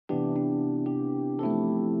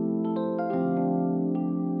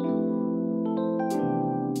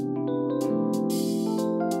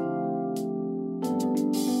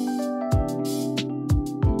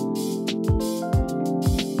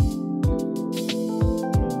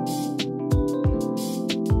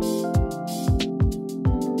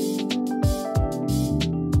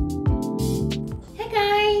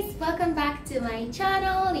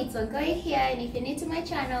Wangui here, and if you're new to my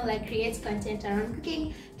channel, I create content around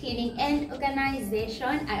cooking, cleaning and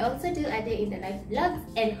organization. I also do a day in the life vlogs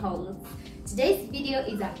and hauls. Today's video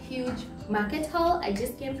is a huge market haul. I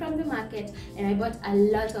just came from the market and I bought a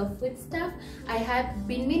lot of food stuff. I have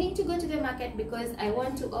been meaning to go to the market because I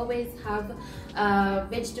want to always have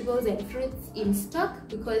vegetables and fruits in stock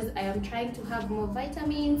because I am trying to have more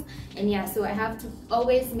vitamins, and yeah, so I have to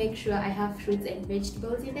always make sure I have fruits and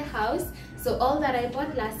vegetables in the house. So all that I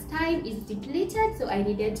bought last time is depleted, so I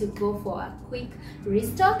needed to go for a quick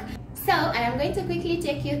restock. So I am going to quickly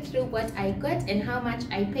take you through what I got and how much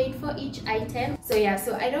I paid for each item. So yeah,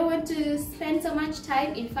 so I don't want to spend so much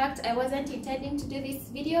time. In fact, I wasn't intending to do this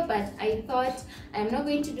video, but I thought I'm not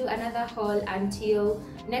going to do another haul until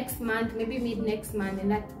next month, maybe mid next month, and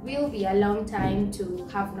that will be a long time to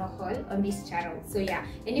have no haul on this channel. So yeah,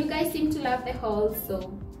 and you guys seem to love the hauls, so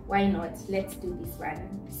why not? Let's do this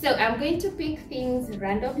one. So I'm going to pick things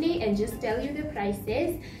randomly and just tell you the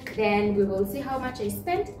prices, then we will see how much I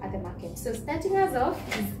spent at the market. So starting us off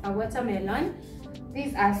is a watermelon.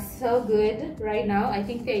 These are so good right now. I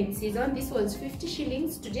think they're in season. This was 50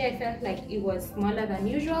 shillings. Today I felt like it was smaller than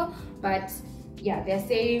usual, but yeah, they're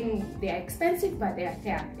saying they're expensive, but they're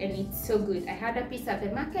fair and it's so good. I had a piece at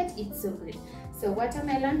the market. It's so good. So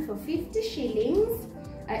watermelon for 50 shillings.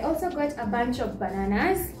 I also got a bunch of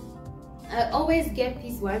bananas. I always get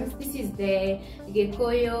these ones. This is the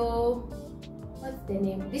Gekoyo, what's the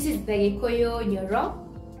name? This is the Gekoyo Nyoro,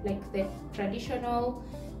 like the traditional.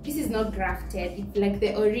 This is not grafted, it's like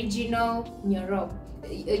the original Nyoro.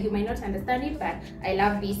 You might not understand it, but I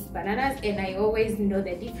love these bananas and I always know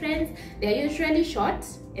the difference. They're usually short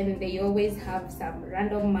and they always have some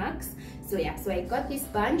random marks. So yeah, so I got this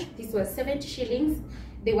bunch. This was 70 shillings.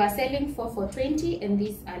 They were selling 4 for 20 and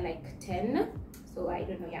these are like 10. So I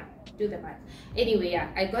don't know, yeah, do the math. Anyway, yeah,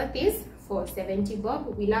 I got this for 70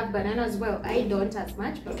 bob. We love bananas. Well, I don't as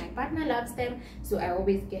much, but my partner loves them, so I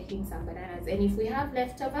always get him some bananas. And if we have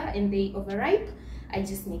leftover and they overripe, I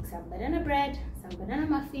just make some banana bread, some banana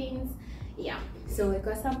muffins. Yeah, so we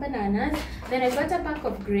got some bananas. Then I got a pack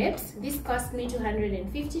of grapes. This cost me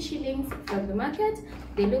 250 shillings from the market.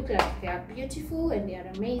 They look like they are beautiful and they are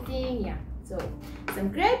amazing. Yeah, so some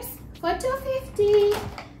grapes for 250.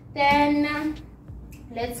 Then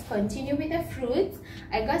let's continue with the fruits.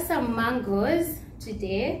 I got some mangoes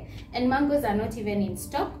today, and mangoes are not even in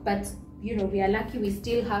stock, but you know, we are lucky we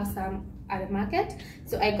still have some at the market.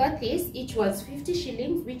 So I got this. Each was 50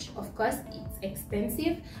 shillings, which of course it's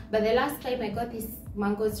expensive, but the last time I got these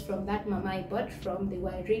mangoes from that mama I bought from, they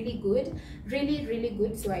were really good, really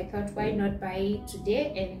good. So I thought, why not buy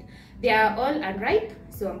today? And they are all unripe,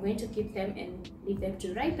 so I'm going to keep them and leave them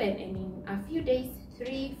to ripen, and in a few days,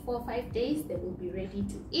 3, 4, 5 days, they will be ready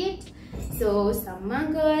to eat. So some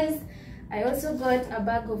mangoes. I also got a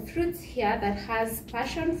bag of fruits here that has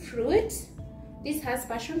passion fruit. This has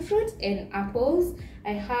passion fruit and apples.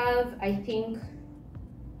 I have, I think,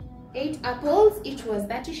 8 apples. Each was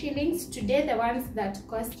 30 shillings. Today the ones that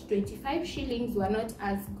cost 25 shillings were not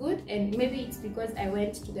as good, and maybe it's because I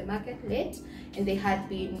went to the market late and they had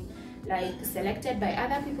been like selected by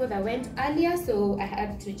other people that went earlier, so I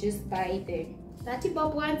had to just buy the 30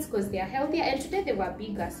 bob ones because they are healthier, and today they were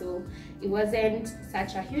bigger, so it wasn't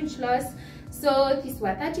such a huge loss. So these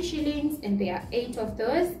were 30 shillings and there are 8 of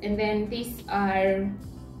those, and then these are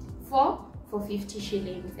 4 for 50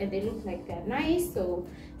 shillings and they look like they're nice. So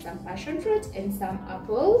some passion fruit and some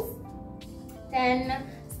apples. Then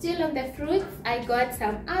still on the fruits, I got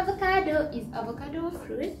some avocado. Is avocado a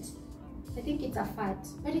fruit? I think it's a fat,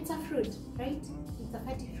 but it's a fruit, right? It's a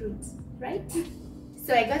fatty fruit, right?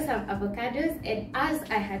 So I got some avocados, and as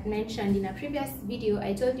I had mentioned in a previous video,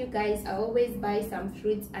 I told you guys I always buy some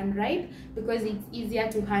fruits unripe because it's easier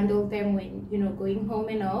to handle them when, you know, going home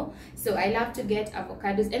and all. So I love to get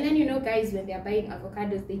avocados, and then, you know guys, when they're buying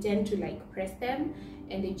avocados, they tend to like press them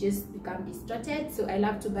and they just become distorted. So I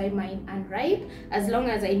love to buy mine unripe, as long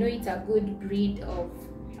as I know it's a good breed of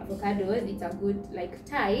avocados, it's a good like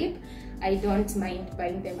type, I don't mind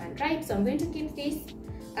buying them unripe. So I'm going to keep this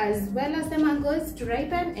as well as the mangoes to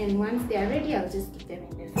ripen, and once they are ready, I'll just keep them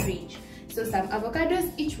in the fridge. So some avocados,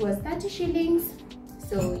 each was 30 shillings.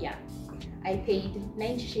 So yeah, I paid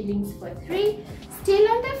 90 shillings for 3. Still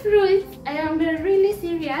on the fruits, I am really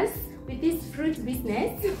serious with this fruit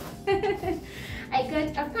business. I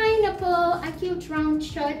got a pineapple, a cute round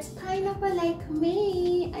short pineapple like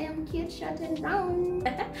me. I am cute, short and round.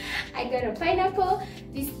 I got a pineapple.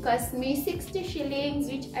 This cost me 60 shillings,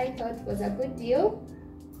 which I thought was a good deal.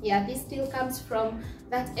 Yeah, this still comes from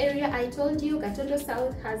that area I told you. Gathogo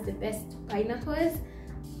South has the best pineapples.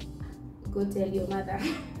 Go tell your mother.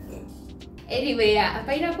 Anyway, yeah, a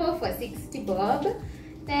pineapple for 60 bob.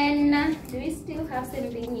 Then do we still have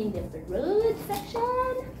something in the fruit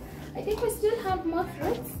section? I think we still have more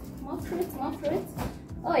fruits.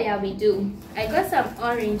 Oh yeah, we do. I got some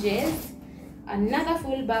oranges, another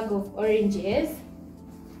full bag of oranges.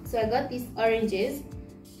 So I got these oranges.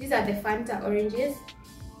 These are the Fanta oranges.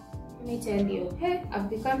 Let me tell you, hey, I've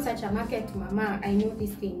become such a market mama. I know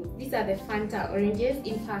these things. These are the Fanta oranges.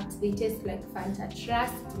 In fact, they taste like Fanta.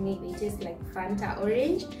 Trust me, they taste like Fanta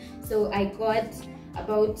orange. So I got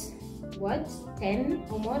about, what, 10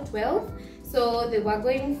 or more, 12. So they were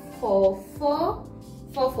going for 4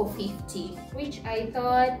 for 50, which I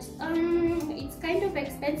thought it's kind of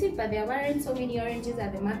expensive, but there weren't so many oranges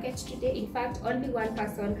at the market today. In fact, only one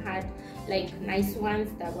person had like nice ones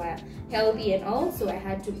that were healthy and all, so I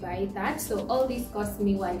had to buy that. So all this cost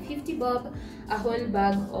me 150 bob, a whole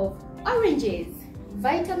bag of oranges.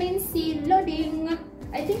 Vitamin C loading.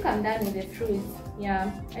 I think I'm done with the fruits.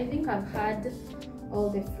 Yeah, I think I've had all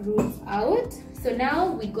the fruits out. So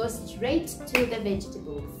now we go straight to the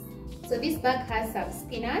vegetables. So this bag has some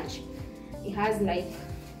spinach. It has like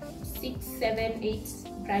 6, 7, 8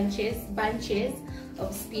 bunches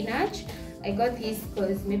of spinach. I got this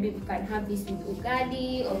because maybe we can have this with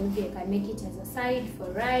ugali, or maybe I can make it as a side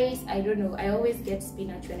for rice. I don't know. I always get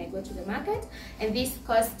spinach when I go to the market. And this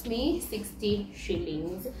cost me 60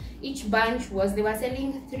 shillings. Each bunch was, they were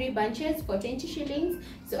selling 3 bunches for 20 shillings.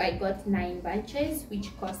 So I got 9 bunches, which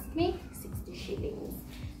cost me 60 shillings.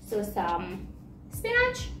 So some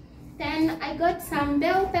spinach. Then I got some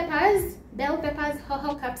bell peppers,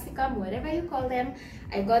 hoho, capsicum, whatever you call them.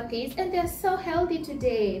 I got these and they're so healthy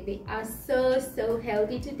today. They are so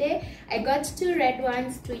healthy today. I got 2 red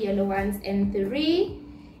ones, 2 yellow ones, and 3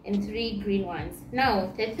 green ones.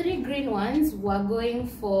 Now the 3 green ones were going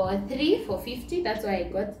for 3 for 50. That's why I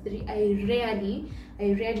got 3. I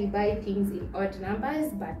rarely buy things in odd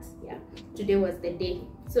numbers, but yeah, today was the day.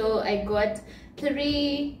 So I got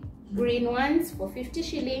 3 green ones for 50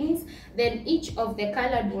 shillings. Then each of the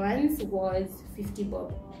colored ones was 50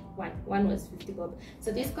 bob. One was 50 bob.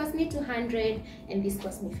 So this cost me 200 and this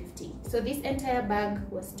cost me 50. So this entire bag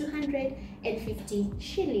was 250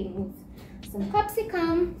 shillings. Some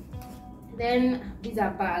capsicum. Then these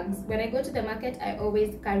are bags. When I go to the market, I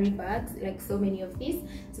always carry bags, like so many of these,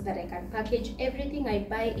 so that I can package everything I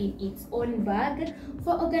buy in its own bag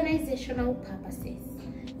for organizational purposes.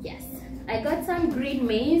 Yes, I got some green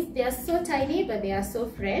maize. They are so tiny, but they are so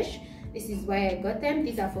fresh. This is why I got them.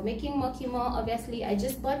 These are for making mokimo. Obviously, I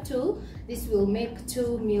just bought 2. This will make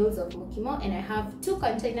 2 meals of mokimo, and I have 2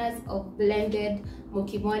 containers of blended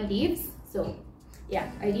mokimo leaves. So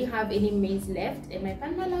yeah, I didn't have any maize left, and my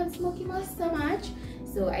partner loves mokimo so much,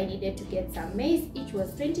 so I needed to get some maize. Each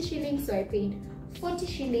was 20 shillings, so I paid 40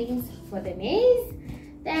 shillings for the maize.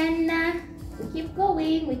 Then we keep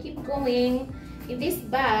going. In this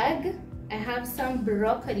bag, I have some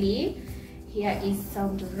broccoli. Here is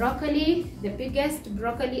some broccoli, the biggest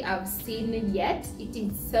broccoli I've seen yet. It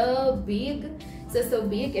is so big, so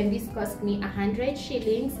big, and this cost me 100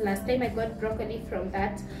 shillings. Last time I got broccoli from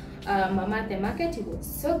that mama at the market, it was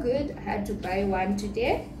so good. I had to buy one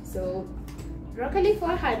today. So broccoli for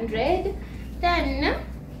 100. Then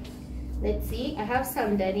let's see, I have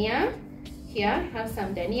some dhania. Here I have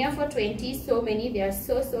some dhania for 20. So many, there are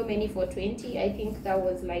so many for 20. I think that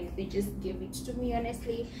was like they just gave it to me,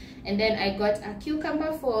 honestly. And then I got a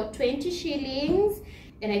cucumber for 20 shillings,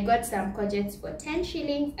 and I got some courgettes for 10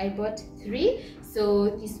 shillings. I bought 3, so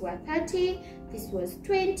these were 30, this was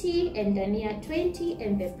 20, and dhania 20,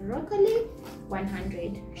 and the broccoli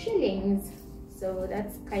 100 shillings. So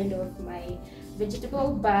that's kind of my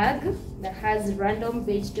vegetable bag that has random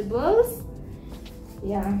vegetables.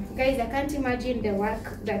 Yeah, guys, I can't imagine the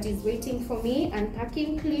work that is waiting for me,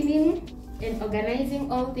 unpacking, cleaning, and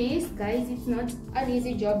organizing all this. Guys, it's not an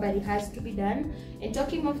easy job, but it has to be done. And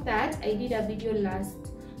talking of that, I did a video last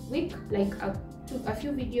week, like a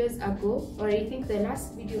few videos ago, or I think the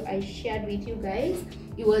last video I shared with you guys,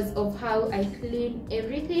 it was of how I clean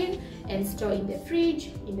everything and store in the fridge,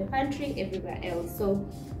 in the pantry, everywhere else. So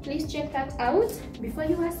please check that out before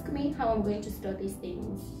you ask me how I'm going to store these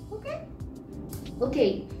things.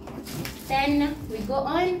 Okay, then we go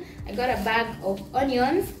on. I got a bag of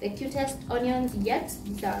onions, the cutest onions yet.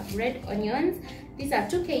 These are red onions. These are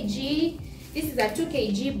 2 kg. This is a 2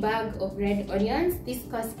 kg bag of red onions. This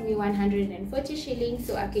cost me 140 shillings.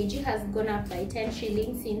 So a kg has gone up by 10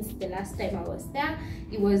 shillings since the last time I was there.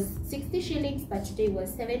 It was 60 shillings, but today it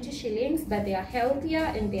was 70 shillings. But they are healthier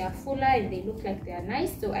and they are fuller and they look like they are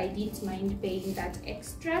nice. So I didn't mind paying that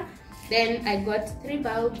extra. Then I got 3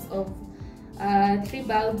 bulbs of 3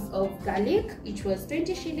 bulbs of garlic, which was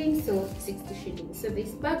 20 shillings, so 60 shillings. So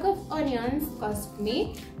this bag of onions cost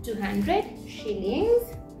me 200 shillings.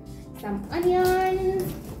 Some onions.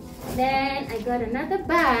 Then I got another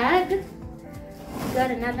bag.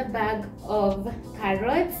 Of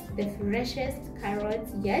carrots, the freshest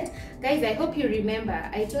carrots yet. Guys, I hope you remember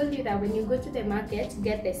I told you that when you go to the market,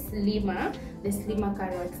 get the slimmer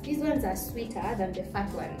carrots. These ones are sweeter than the fat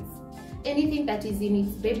ones. Anything that is in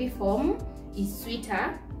its baby form is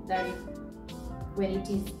sweeter than when it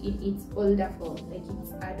is in its older form, like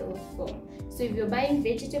its adult form. So if you're buying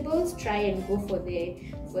vegetables, try and go for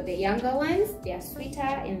the younger ones. They are sweeter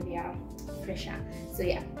and they are fresher. So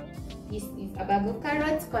yeah, this is a bag of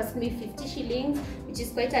carrots, cost me 50 shillings, which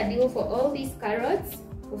is quite a deal for all these carrots.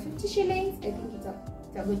 For 50 shillings, I think it's a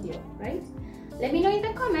good deal, right? Let me know in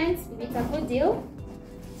the comments if it's a good deal.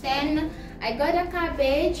 Then I got a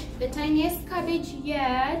cabbage, the tiniest cabbage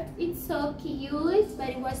yet. It's so cute, but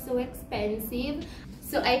it was so expensive.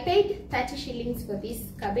 So I paid 30 shillings for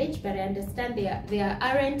this cabbage, but I understand there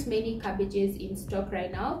aren't many cabbages in stock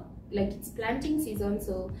right now. Like, it's planting season,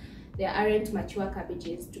 so there aren't mature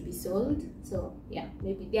cabbages to be sold. So yeah,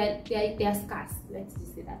 maybe they are scarce. Let's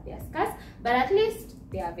just say that they are scarce, but at least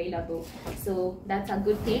they are available. So that's a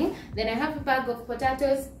good thing. Then I have a bag of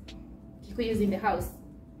potatoes. Kikuyus in the house.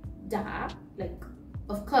 Duh, like,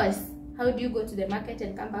 of course. How do you go to the market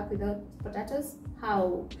and come back without potatoes?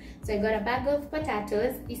 How? So I got a bag of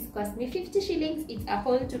potatoes. This cost me 50 shillings. It's a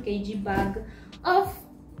whole 2 kg bag of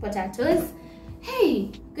potatoes.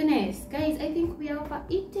 Hey, goodness, guys, I think we are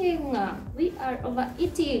overeating. We are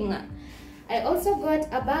overeating. I also got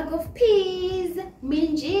a bag of peas,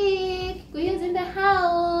 minji, kikuyus in the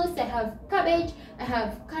house. I have cabbage, I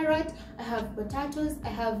have carrot, I have potatoes, I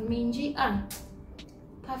have minji.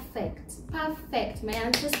 Perfect. My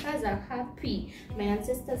ancestors are happy. My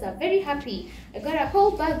ancestors are very happy. I got a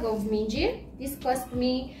whole bag of minji. This cost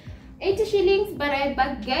me 80 shillings, but I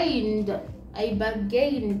bargained.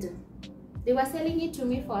 They were selling it to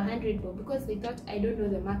me for 100, but because they thought I don't know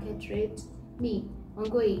the market rate, me,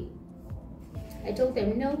 Wangui, I told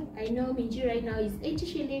them, no, I know minji right now is 80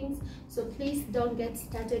 shillings, so please don't get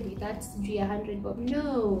started with that 100 bob.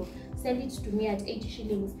 No, sell it to me at 80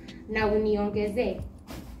 shillings. Now uniongeze.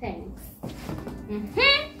 Thanks.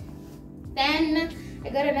 Then I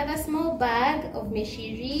got another small bag of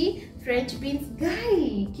meshiri, French beans.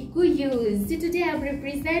 Guy, kikuyus. See, today I'm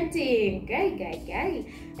representing. Guy.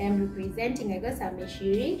 I am representing. I got some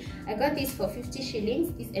meshiri. I got this for 50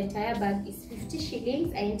 shillings. This entire bag is 50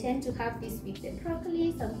 shillings. I intend to have this with the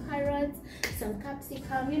broccoli, some carrots, some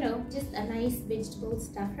capsicum, you know, just a nice vegetable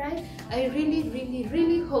stir fry. I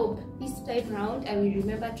really hope this time round I will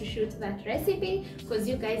remember to shoot that recipe, because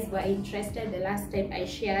you guys were interested the last time I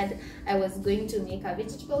shared I was going to make a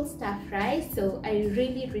vegetable stir fry. So I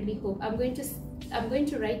really hope I'm going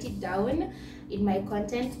to write it down in my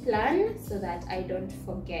content plan so that I don't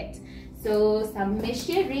forget. So some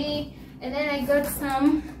meshiri, and then I got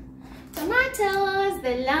some tomatoes,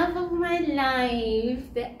 the love of my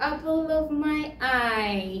life, the apple of my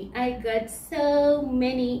eye. I got so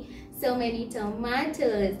many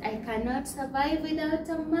tomatoes. I cannot survive without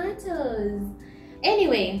tomatoes.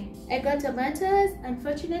 Anyway, I got tomatoes.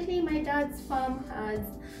 Unfortunately, my dad's farm has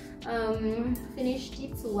finished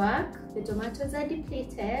its work. The tomatoes are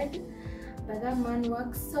depleted, but that man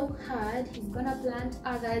works so hard. He's gonna plant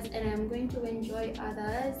others, and I'm going to enjoy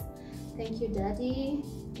others. Thank you, Daddy.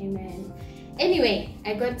 Amen. Anyway,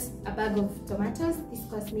 I got a bag of tomatoes. This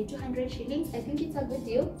cost me 200 shillings. I think it's a good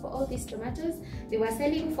deal for all these tomatoes. They were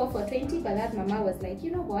selling 4 for 20, but that mama was like,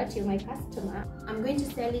 you know what, you're my customer, I'm going to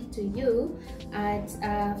sell it to you at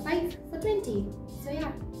 5 for 20. So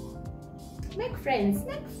yeah, make friends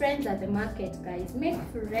at the market, guys. Make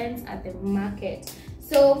friends at the market.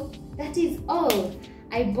 So that is all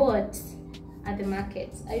I bought at the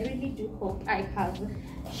market. I really do hope I have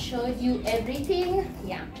showed you everything.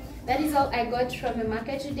 Yeah, that is all I got from the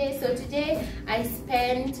market today. So today I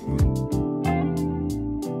spent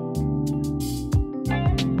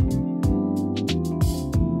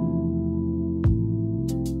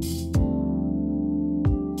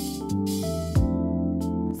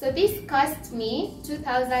this cost me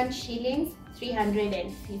 2,000 shillings,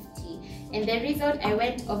 350. And the reason I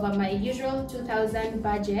went over my usual 2,000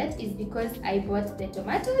 budget is because I bought the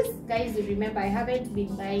tomatoes. Guys, remember I haven't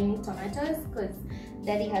been buying tomatoes because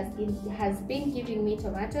Daddy has been giving me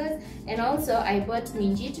tomatoes. And also I bought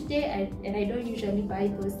minji today, and I don't usually buy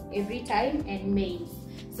those every time, and maize.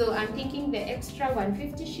 So I'm thinking the extra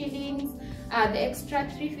 150 shillings, the extra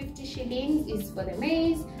 350 shillings is for the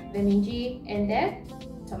maize, the minji, and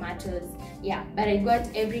the tomatoes. Yeah, but I got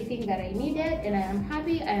everything that I needed and I am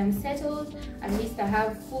happy, I am settled. At least I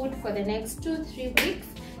have food for the next 2-3 weeks.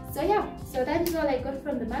 So yeah, so that is all I got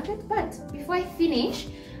from the market. But before I finish,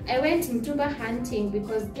 I went mtumba hunting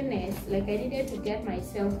because goodness, like I needed to get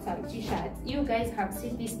myself some t-shirts. You guys have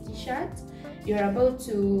seen this t-shirt. You're about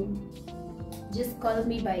to just call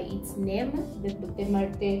me by its name,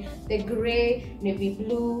 the gray navy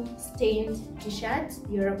blue stained t-shirt.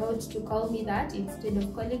 You're about to call me that instead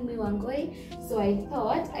of calling me Wangui. So I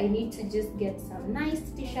thought I need to just get some nice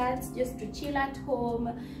t-shirts just to chill at home,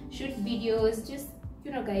 shoot videos. Just,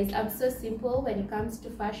 you know guys, I'm so simple when it comes to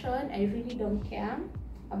fashion. I really don't care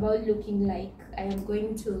about looking like I am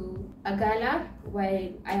going to a gala while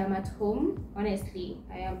I am at home. Honestly,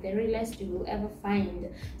 I am the realest you will ever find.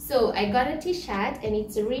 So I got a t-shirt and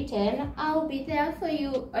it's written, "I'll be there for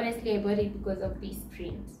you." Honestly, I bought it because of this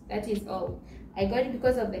print. That is all. I got it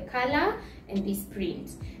because of the color and this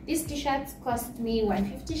print. This t-shirt cost me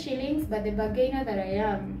 150 shillings, but the bargainer that I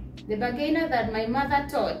am, the bargainer that my mother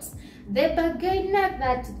taught, the bargainer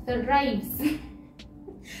that thrives,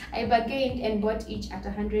 I bargained and bought each at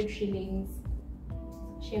 100 shillings.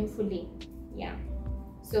 Shamefully, yeah.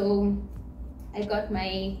 So I got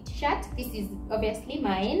my t-shirt. This is obviously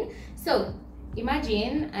mine. So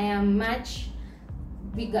imagine I am much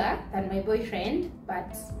bigger than my boyfriend,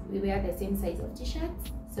 but we wear the same size of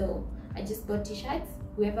t-shirts. So I just bought t-shirts.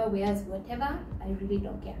 Whoever wears whatever, I really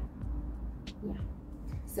don't care. Yeah.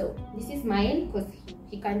 So this is mine because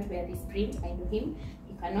he can't wear this print. I know him.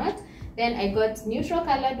 He cannot. Then I got neutral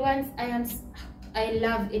colored ones. I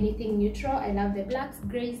love anything neutral. I love the blacks,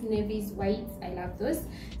 grays, navies, whites. I love those.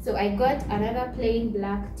 So I got another plain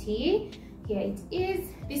black tee. Here it is.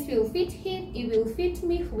 This will fit him. It will fit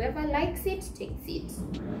me. Whoever likes it takes it.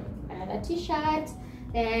 Another t-shirt.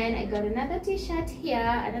 Then I got another t-shirt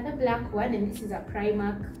here, another black one, and this is a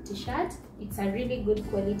Primark t-shirt. It's a really good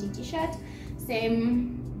quality t-shirt.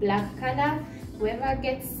 Same black color. Whoever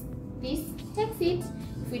gets this takes it.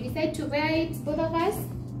 If we decide to wear it, both of us,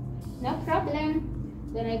 no problem.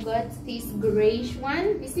 Then I got this grayish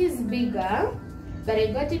one. This is bigger, but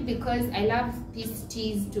I got it because I love these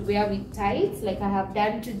tees to wear with tights, like I have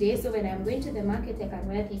done today. So when I'm going to the market, I can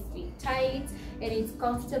wear this with tights and it's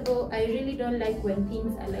comfortable. I really don't like when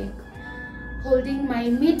things are like holding my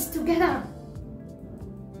meat together.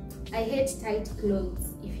 I hate tight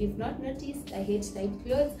clothes. If you've not noticed, I hate tight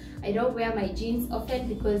clothes. I don't wear my jeans often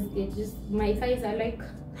because my thighs are like,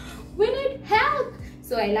 we need help.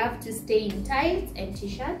 So I love to stay in tights and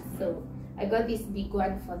t-shirts. So I got this big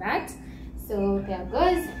one for that. So there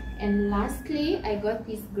goes. And lastly, I got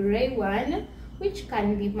this gray one, which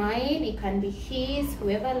can be mine, it can be his,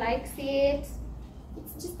 whoever likes it.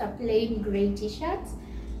 It's just a plain gray t-shirt.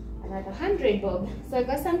 Another 100 bob. So I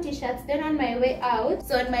got some t-shirts. Then on my way out,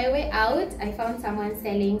 I found someone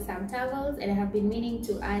selling some towels, and I have been meaning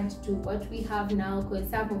to add to what we have now because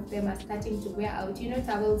some of them are starting to wear out. You know,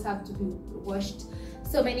 towels have to be washed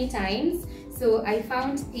so many times. So I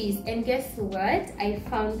found these, and guess what? I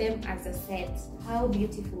found them as a set. How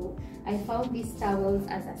beautiful. I found these towels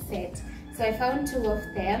as a set. So I found 2 of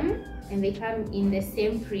them, and they come in the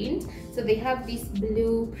same print. So they have this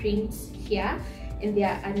blue print here, and they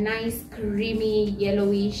are a nice creamy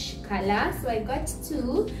yellowish color. So I got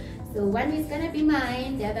 2. So one is gonna be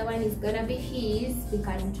mine, the other one is gonna be his. We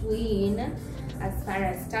can twin as far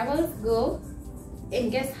as towels go.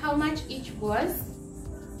 And guess how much each was?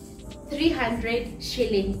 300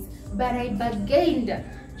 shillings. But I bargained.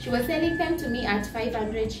 She was selling them to me at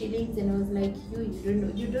 500 shillings, and I was like,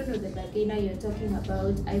 you don't know the bargainer you're talking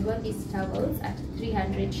about. I got these towels at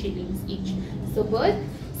 300 shillings each. So both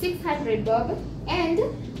 600 bob. And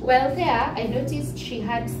while there, I noticed she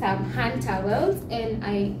had some hand towels, and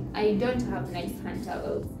I don't have nice hand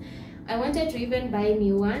towels. I wanted to even buy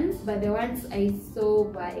new ones, but the ones I saw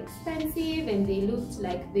were expensive and they looked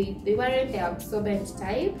like they weren't the absorbent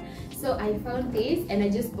type. So I found this, and I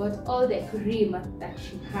just bought all the cream that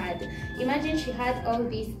she had. Imagine she had all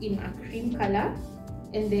these in a cream color,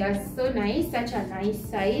 and they are so nice, such a nice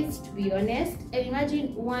size, to be honest. And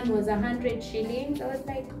imagine one was 100 shillings. I was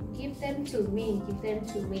like, give them to me, give them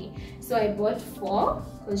to me. So I bought 4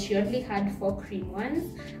 because she only had 4 cream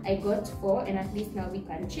ones. I got 4, and at least now we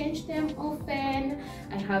can change them often.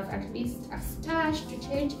 I have at least a stash to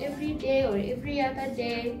change every day or every other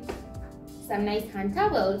day. Some nice hand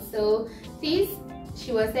towels. So these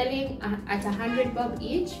she was selling at 100 bob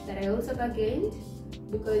each, that I also bargained,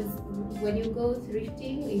 because when you go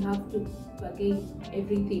thrifting you have to bargain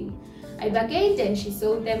everything. I bargained, and she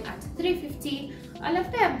sold them at 350, all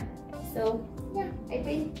of them. So yeah, I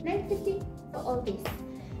paid 950 for all this.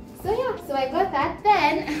 So yeah, so I got that.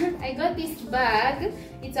 Then I got this bag.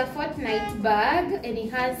 It's a Fortnite bag and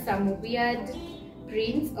it has some weird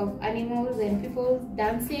prints of animals and people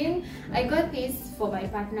dancing. I got this for my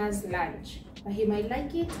partner's lunch. He might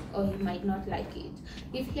like it or he might not like it.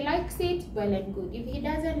 If he likes it, well and good. If he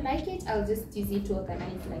doesn't like it, I'll just use it to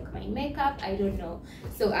organize like my makeup. I don't know.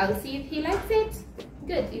 So I'll see if he likes it.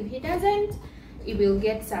 Good. If he doesn't, it will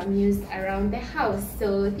get some use around the house.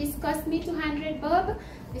 So this cost me 200 bob.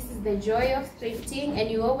 This is the joy of thrifting, and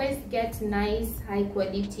you always get nice high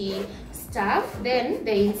quality stuff. Then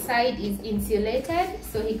the inside is insulated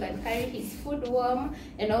so he can carry his food warm,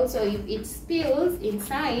 and also if it spills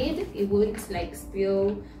inside, it won't like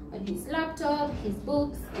spill on his laptop, his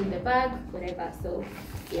books, in the bag, whatever. So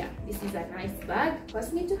yeah, this is a nice bag,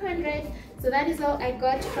 cost me 200. So that is all I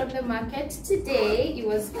got from the market today. It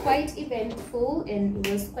was quite eventful and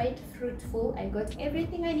it was quite fruitful. I got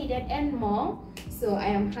everything I needed and more, so I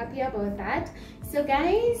am happy about that. So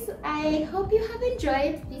guys, I hope you have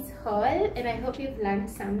enjoyed this haul and I hope you've learned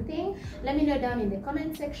something. Let me know down in the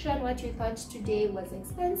comment section what you thought today was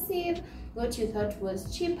expensive, what you thought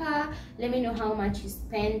was cheaper. Let me know how much you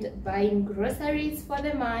spend buying groceries for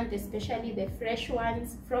the month, especially the fresh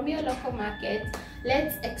ones from your local market.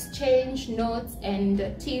 Let's exchange notes and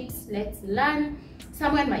tips. Let's learn.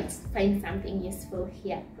 Someone might find something useful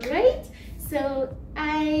here, right? So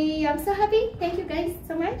I am so happy. Thank you guys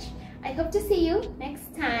so much. I hope to see you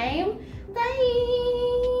next time. Bye.